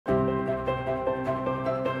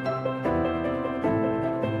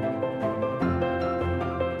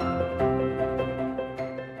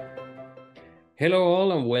Hello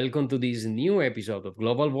all and welcome to this new episode of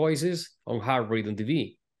Global Voices on Heart Rhythm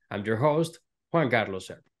TV. I'm your host, Jose Carlos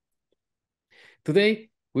Zerpa. Today,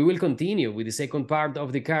 we will continue with the second part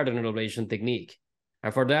of the Cardioneuroablation Technique.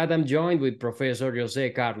 And for that, I'm joined with Professor Jose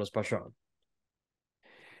Carlos Pachon.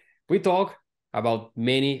 We talk about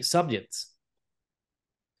many subjects.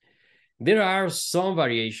 There are some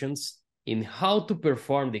variations in how to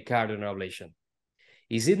perform the cardioneuroablation.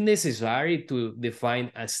 Is it necessary to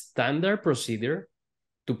define a standard procedure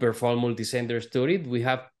to perform multicenter study? We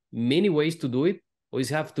have many ways to do it, or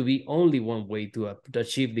does it have to be only one way to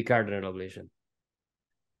achieve the cardioneuroablation?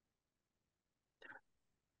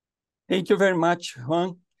 Thank you very much,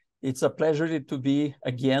 Juan. It's a pleasure to be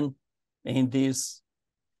again in this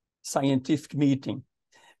scientific meeting.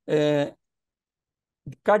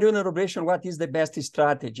 Cardioneuroablation, what is the best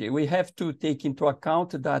strategy? We have to take into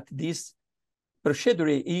account that this procedure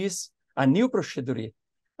is a new procedure,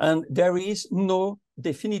 and there is no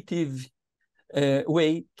definitive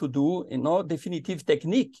way to do, no definitive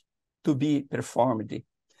technique to be performed.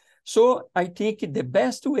 So I think the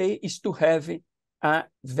best way is to have a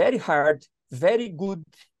very hard, very good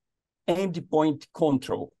endpoint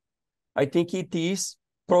control. I think it is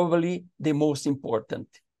probably the most important.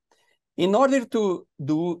 In order to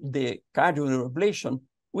do the cardioneuroablation,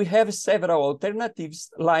 we have several alternatives,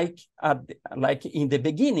 like in the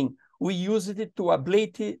beginning, we used it to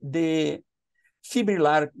ablate the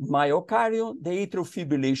fibrillar myocardium, the atrial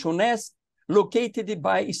fibrillation nest, located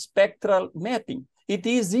by spectral mapping. It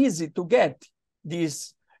is easy to get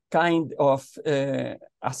this kind of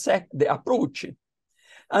the approach.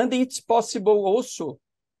 And it's possible also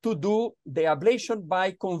to do the ablation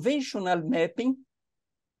by conventional mapping,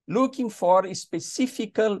 looking for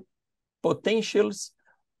specific potentials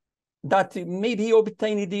that may be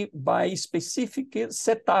obtained by specific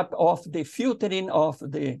setup of the filtering of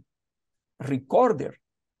the recorder.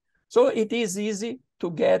 So it is easy to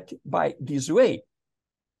get by this way.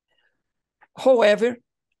 However,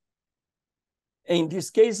 in this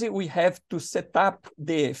case, we have to set up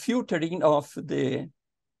the filtering of the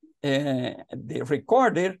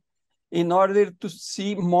recorder in order to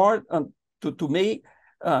see more, to make,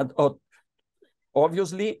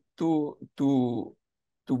 obviously, to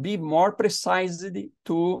be more precise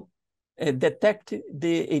to detect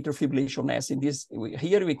the atrial fibrillation nest. In this,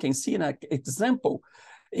 here we can see an example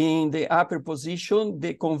in the upper position,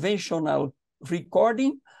 the conventional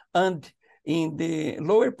recording, and in the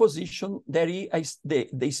lower position, there is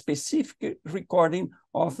the specific recording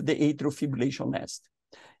of the atrial fibrillation nest.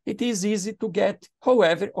 It is easy to get.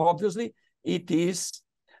 However, obviously, it is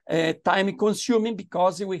time-consuming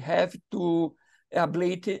because we have to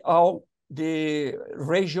ablate all the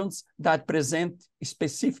regions that present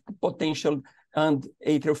specific potential and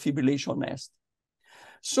atrial fibrillation nest.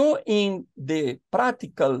 So in the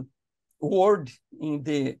practical world, in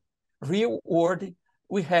the real world,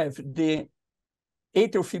 we have the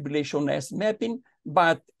atrial fibrillation nest mapping,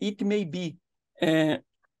 but it may be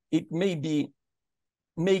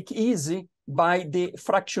made easy by the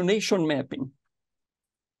fractionation mapping.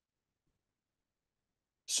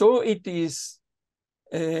 So it is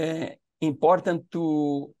important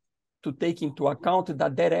to take into account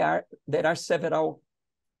that there are several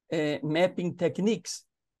mapping techniques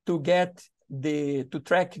to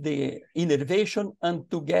track the innervation and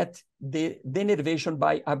to get the denervation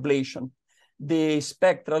by ablation. The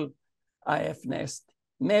spectral IF nest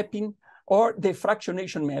mapping or the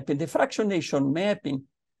fractionation mapping. The fractionation mapping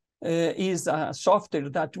is a software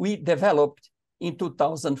that we developed in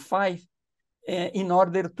 2005 in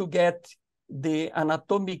order to get the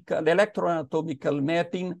electroanatomical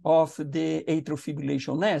mapping of the atrial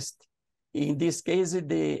fibrillation nest. In this case,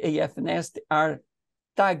 the AF nest are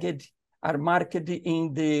tagged, are marked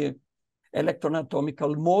in the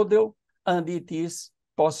electroanatomical model, and it is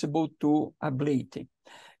possible to ablate.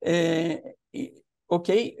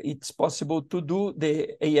 Okay, it's possible to do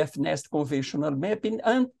the AF nest conventional mapping,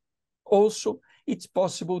 and also it's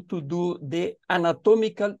possible to do the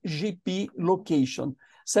anatomical GP location.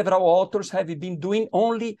 Several authors have been doing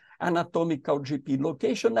only anatomical GP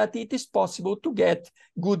location, that it is possible to get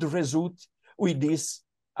good results with this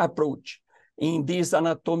approach. In this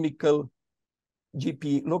anatomical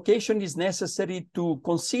GP location, is necessary to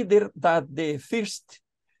consider that the first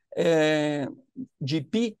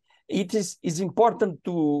GP, it is important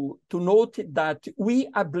to note that we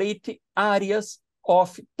ablate areas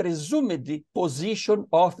of presumed position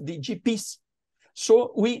of the GPs.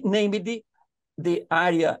 So we named the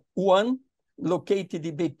area 1,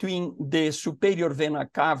 located between the superior vena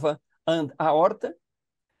cava and aorta,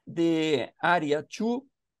 the area 2,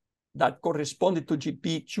 that corresponded to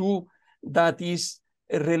GP2 that is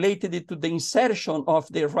related to the insertion of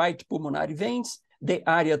the right pulmonary veins, the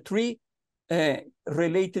area 3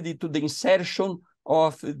 related to the insertion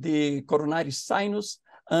of the coronary sinus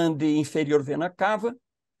and the inferior vena cava,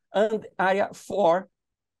 and area 4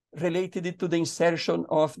 related to the insertion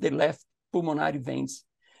of the left pulmonary veins.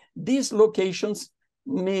 These locations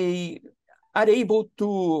are able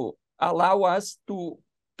to allow us to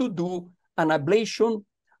do an ablation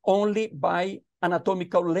only by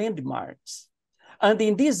anatomical landmarks. And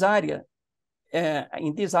in this area,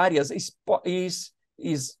 in these areas,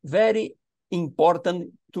 is very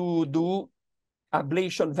important to do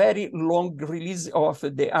ablation, very long release of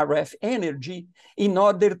the RF energy in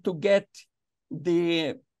order to get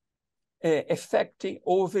the effect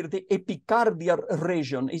over the epicardial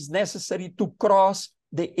region. It's necessary to cross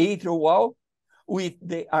the atrial wall with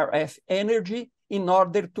the RF energy in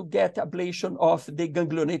order to get ablation of the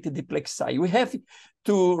ganglionated plexi. We have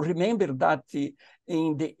to remember that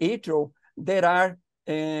in the atrial, there are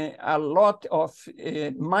a lot of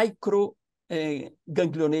micro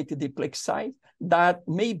ganglionated plexi that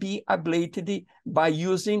may be ablated by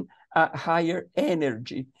using a higher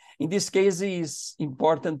energy. In this case, it is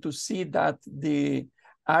important to see that the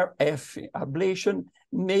RF ablation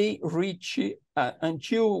may reach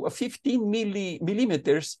until 15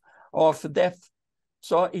 millimeters of depth.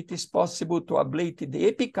 So it is possible to ablate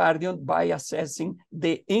the epicardium by assessing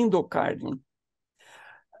the endocardium.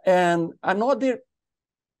 And another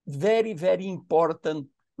very, very important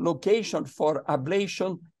location for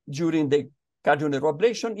ablation during the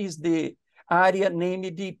cardioneuroablation is the area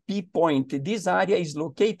named the P point. This area is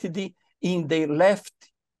located in the left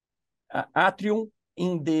atrium,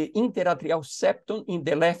 in the interatrial septum, in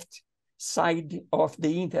the left side of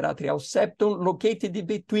the interatrial septum, located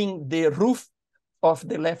between the roof of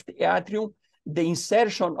the left atrium, the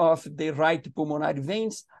insertion of the right pulmonary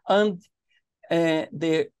veins, and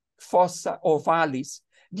the fossa ovalis.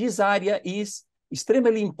 This area is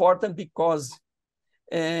extremely important because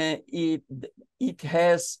it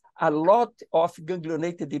has a lot of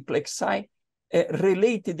ganglionated plexi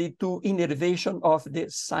related to innervation of the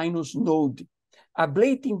sinus node.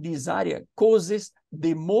 Ablating this area causes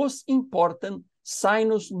the most important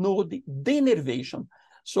sinus node denervation.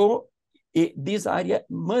 So this area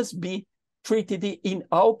must be treated in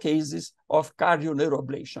all cases of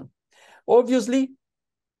cardioneuroablation. Obviously,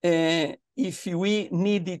 if we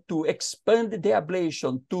needed to expand the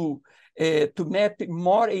ablation to map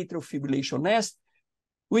more atrial fibrillation nest,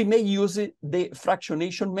 we may use the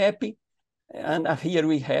fractionation mapping. And here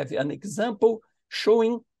we have an example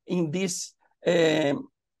showing in these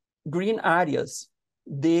green areas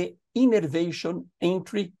the innervation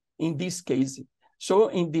entry in this case. So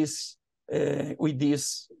in this, with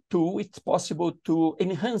this tool, it's possible to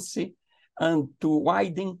enhance and to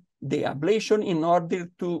widen the ablation in order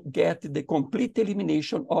to get the complete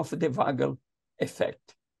elimination of the vagal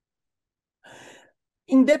effect.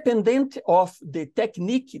 Independent of the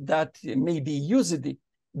technique that may be used,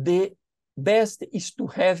 the best is to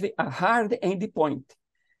have a hard endpoint.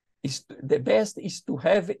 The best is to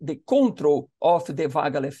have the control of the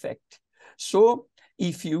vagal effect. So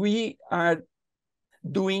if we are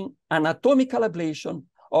doing anatomical ablation,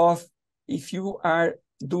 or if you are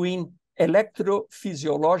doing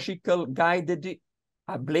electrophysiological guided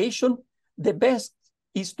ablation, the best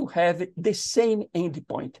is to have the same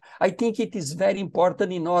endpoint. I think it is very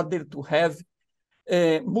important in order to have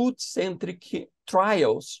multicentric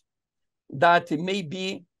trials that may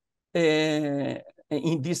be,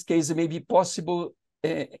 in this case, may be possible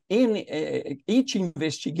in each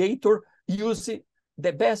investigator use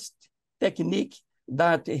the best technique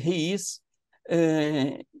that he is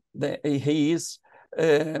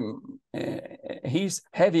he's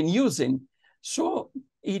having using. So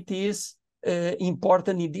it is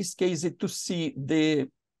important in this case to see the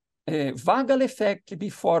vagal effect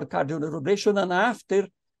before cardioneuroablation, and after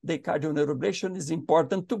the cardioneuroablation is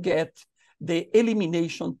important to get the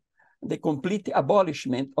elimination, the complete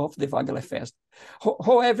abolishment of the vagal effect.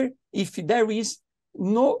 However, if there is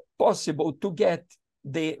no possible to get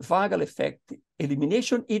the vagal effect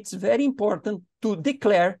elimination, it's very important to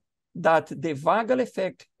declare that the vagal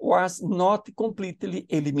effect was not completely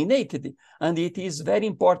eliminated. And it is very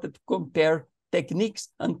important to compare techniques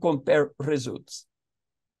and compare results.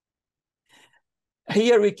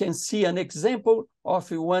 Here we can see an example of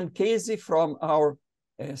one case from our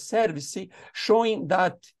service showing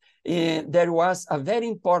that there was a very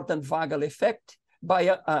important vagal effect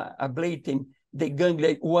by ablating the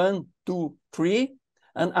ganglia 1, 2, 3,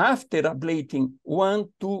 and after ablating 1,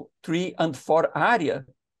 2, 3, and 4 area,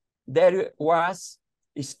 there was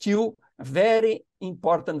still very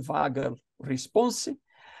important vagal response,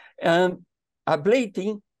 and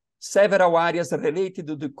ablating several areas related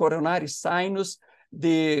to the coronary sinus,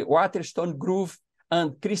 the Waterstone groove,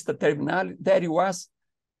 and crista terminal. There was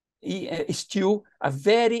still a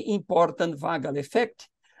very important vagal effect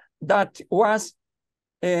that was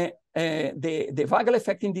the vagal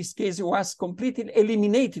effect in this case was completely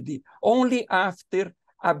eliminated only after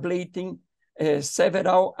ablating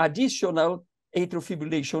several additional atrial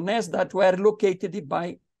fibrillation nests that were located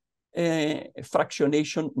by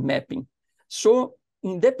fractionation mapping. So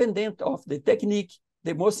independent of the technique,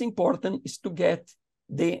 the most important is to get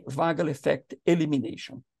the vagal effect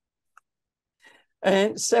elimination.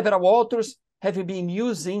 And several authors have been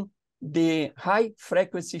using the high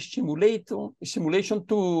frequency stimulation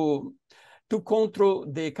to control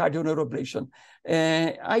the cardioneuroablation.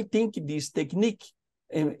 I think this technique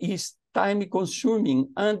is time consuming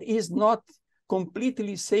and is not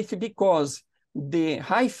completely safe because the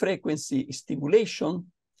high frequency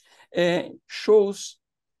stimulation shows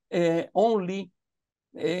only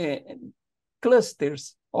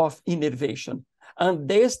clusters of innervation, and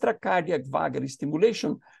the extracardiac vagal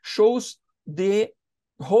stimulation shows the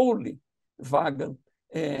whole vagal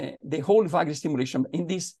stimulation. In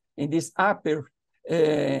this upper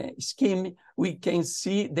scheme, we can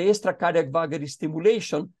see the extracardiac vagal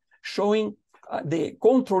stimulation showing the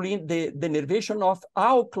controlling the denervation of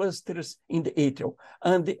all clusters in the atrial.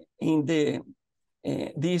 And in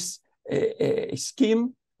this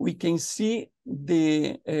scheme, we can see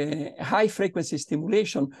the high frequency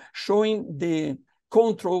stimulation showing the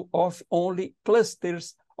control of only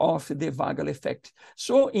clusters of the vagal effect.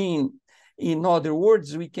 So in other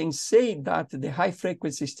words, we can say that the high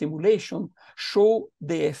frequency stimulation show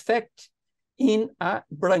the effect in a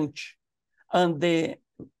branch, and the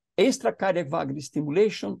extracardiac vagal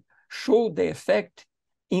stimulation show the effect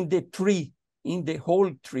in the tree, in the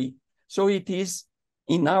whole tree. So it is,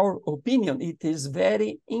 in our opinion, it is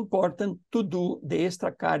very important to do the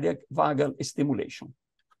extracardiac vagal stimulation.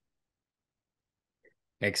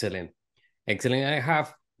 Excellent. Excellent. I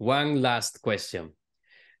have one last question.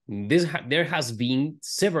 There has been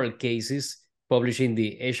several cases published in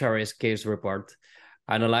the HRS case report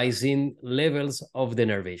analyzing levels of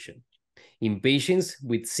denervation in patients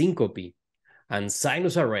with syncope and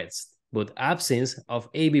sinus arrest, but absence of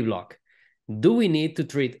AV block. Do we need to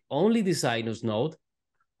treat only the sinus node,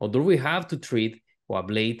 or do we have to treat or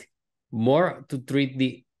ablate more to treat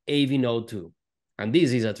the AV node too? And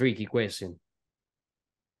this is a tricky question.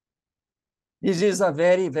 This is a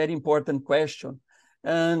very, very important question.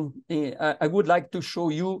 And I would like to show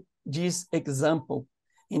you this example.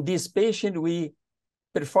 In this patient, we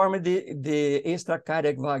performed the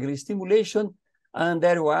extracardiac vagal stimulation, and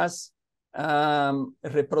there was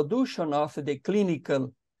reproduction of the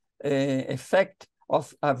clinical effect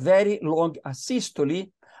of a very long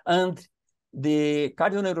asystole, and the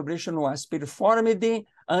cardioneuroablation was performed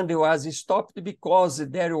and was stopped because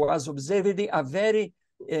there was observed a very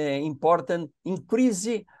important increase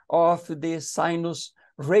of the sinus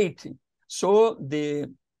rate. So the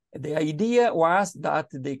idea was that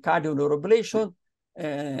the cardioneuroablation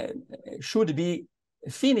should be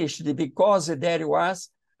finished because there was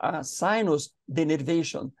a sinus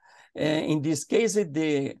denervation. In this case,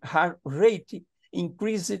 the heart rate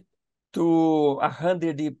increased to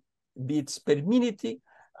 100 beats per minute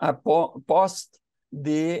post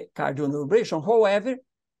the cardioneuroablation. However,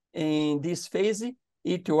 in this phase,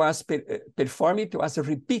 it was performed, it was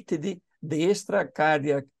repeated, the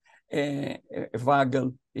extracardiac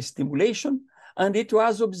vagal stimulation, and it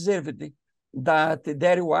was observed that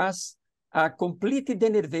there was a complete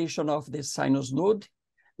denervation of the sinus node,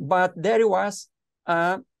 but there was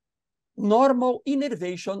a normal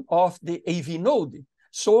innervation of the AV node.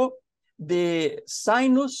 So the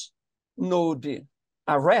sinus node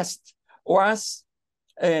arrest was,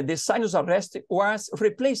 the sinus arrest was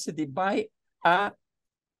replaced by a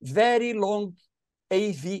very long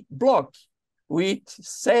AV block with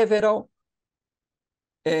several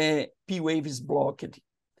P waves blocked.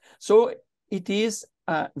 So it is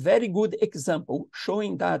a very good example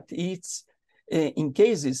showing that it's in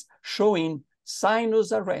cases showing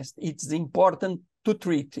sinus arrest, it's important to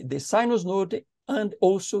treat the sinus node and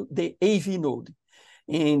also the AV node.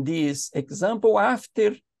 In this example,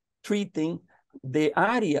 after treating the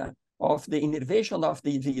area of the innervation of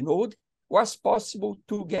the AV node, was possible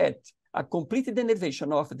to get a complete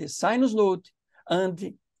denervation of the sinus node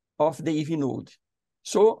and of the AV node.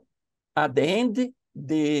 So at the end,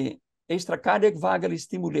 the extracardiac vagal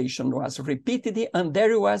stimulation was repeated, and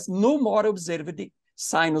there was no more observed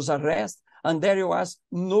sinus arrest, and there was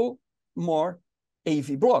no more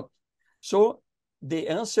AV block. So the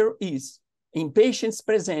answer is in patients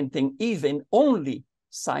presenting even only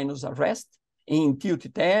sinus arrest, in tilt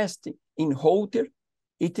test, in Holter,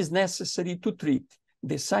 it is necessary to treat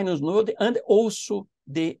the sinus node and also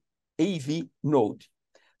the AV node.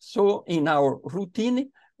 So in our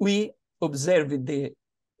routine, we observe the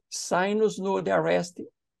sinus node arrest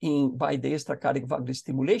by the extracardiac vagal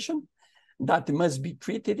stimulation that must be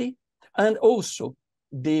treated, and also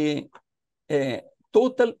the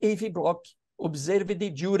total AV block observed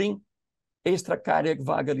during extracardiac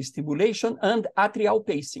vagal stimulation and atrial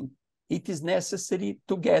pacing. It is necessary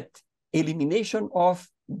to get elimination of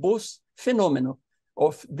both phenomena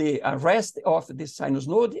of the arrest of the sinus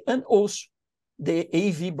node and also the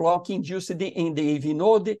AV block induced in the AV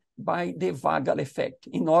node by the vagal effect,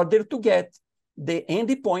 in order to get the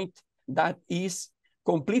end point that is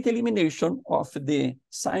complete elimination of the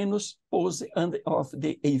sinus pose and of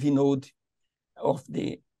the AV node of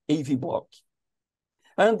the AV block.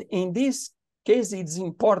 And in this case, it's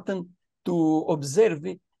important to observe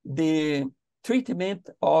the treatment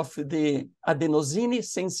of the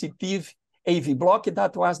adenosine-sensitive AV block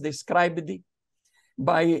that was described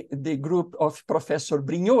by the group of Professor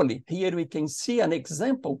Brignoli. Here we can see an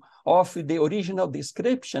example of the original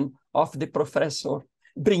description of the Professor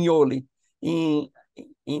Brignoli. In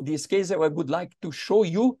this case, I would like to show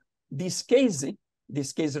you this case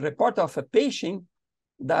report of a patient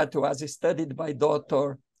that was studied by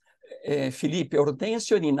Dr. Felipe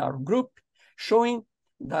Hortensio in our group, showing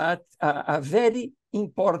that a very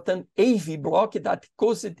important AV block that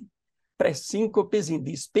caused presyncopes in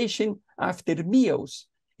this patient after meals.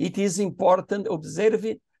 It is important to observe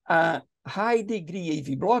a high degree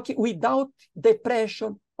AV block without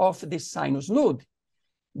depression of the sinus node.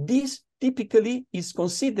 This typically is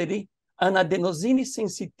considered an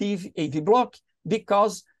adenosine-sensitive AV block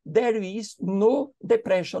because there is no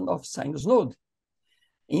depression of sinus node.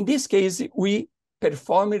 In this case, we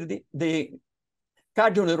performed the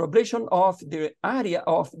cardioneuroablation of the area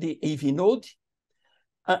of the AV node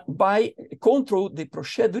by control the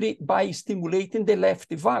procedure by stimulating the left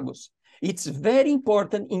vagus. It's very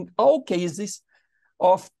important in all cases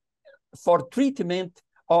for treatment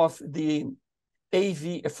of the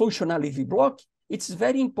AV, functional AV block. It's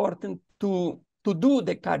very important to do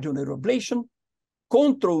the cardioneuroablation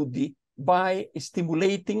controlled by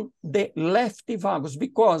stimulating the left vagus,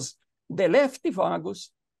 because the left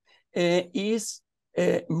vagus is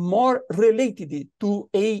more related to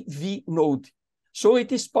AV node. So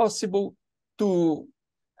it is possible to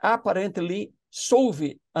apparently solve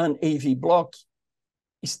an AV block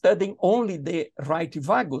studying only the right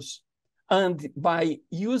vagus. And by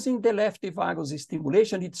using the left vagus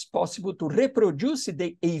stimulation, it's possible to reproduce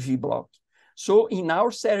the AV block. So in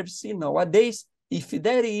our service nowadays, if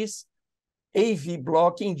there is AV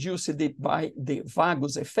block induced by the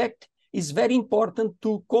vagus effect, it's very important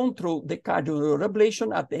to control the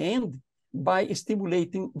cardioneuroablation at the end by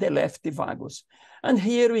stimulating the left vagus. And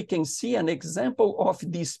here we can see an example of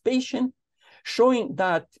this patient showing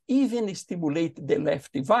that even stimulate the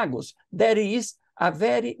left vagus, there is a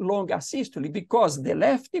very long asystole because the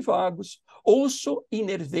left vagus also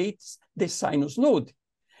innervates the sinus node.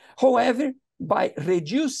 However, by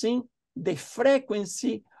reducing the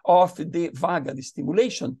frequency of the vagal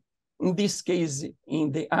stimulation, in this case,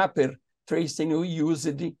 in the upper tracing, we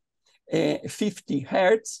used 50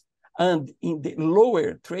 hertz, and in the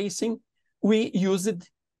lower tracing, we used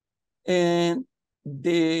the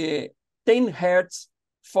 10 hertz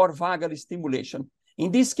for vagal stimulation.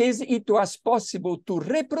 In this case, it was possible to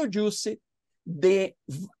reproduce the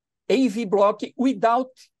AV block without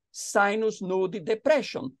sinus node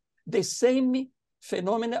depression, the same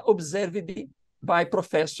phenomena observed by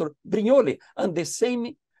Professor Brignoli, and the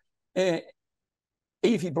same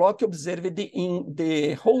AV block observed in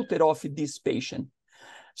the Holter of this patient.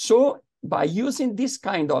 So by using this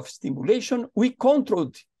kind of stimulation, we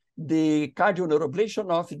controlled the cardioneuroablation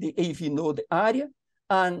of the AV node area,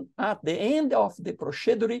 and at the end of the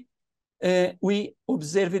procedure, we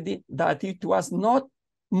observed that it was not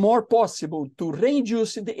more possible to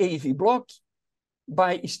reduce the AV block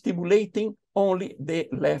by stimulating only the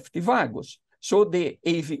left vagus. So the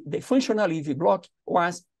functional AV block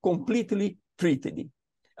was completely treated,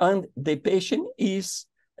 and the patient is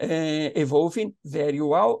evolving very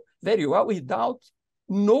well without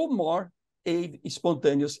no more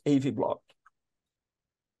spontaneous AV block.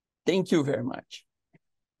 Thank you very much.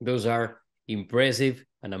 Those are impressive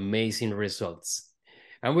and amazing results.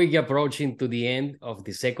 And we're approaching to the end of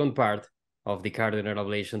the second part of the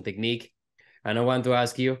cardioneuroablation technique. And I want to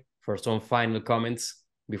ask you for some final comments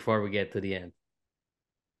before we get to the end.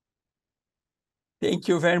 Thank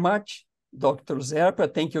you very much. Dr.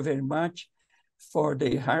 Zerpa, thank you very much for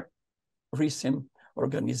the heart rhythm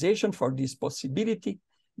organization, for this possibility.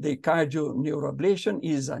 The cardioneuroablation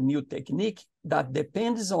is a new technique that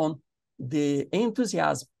depends on the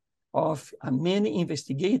enthusiasm of many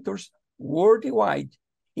investigators worldwide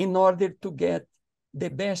in order to get the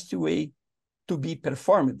best way to be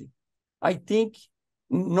performed. I think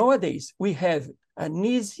nowadays we have an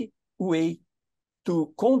easy way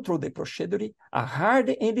to control the procedure, a hard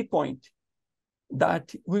endpoint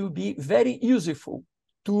that will be very useful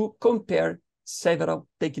to compare several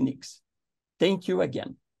techniques. Thank you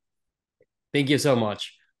again. Thank you so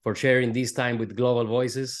much for sharing this time with Global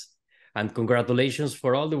Voices, and congratulations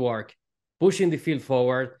for all the work pushing the field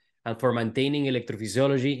forward and for maintaining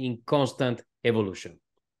electrophysiology in constant evolution.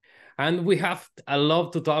 And we have a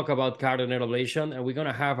lot to talk about cardioneuroablation, and we're going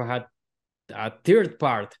to have a third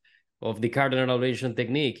part of the cardioneuroablation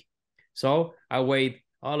technique. So I wait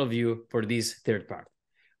all of you for this third part.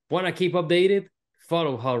 Want to keep updated?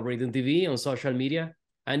 Follow Heart Rhythm TV on social media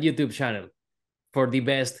and YouTube channel for the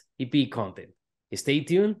best EP content. Stay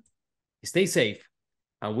tuned, stay safe,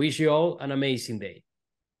 and wish you all an amazing day.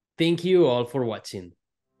 Thank you all for watching.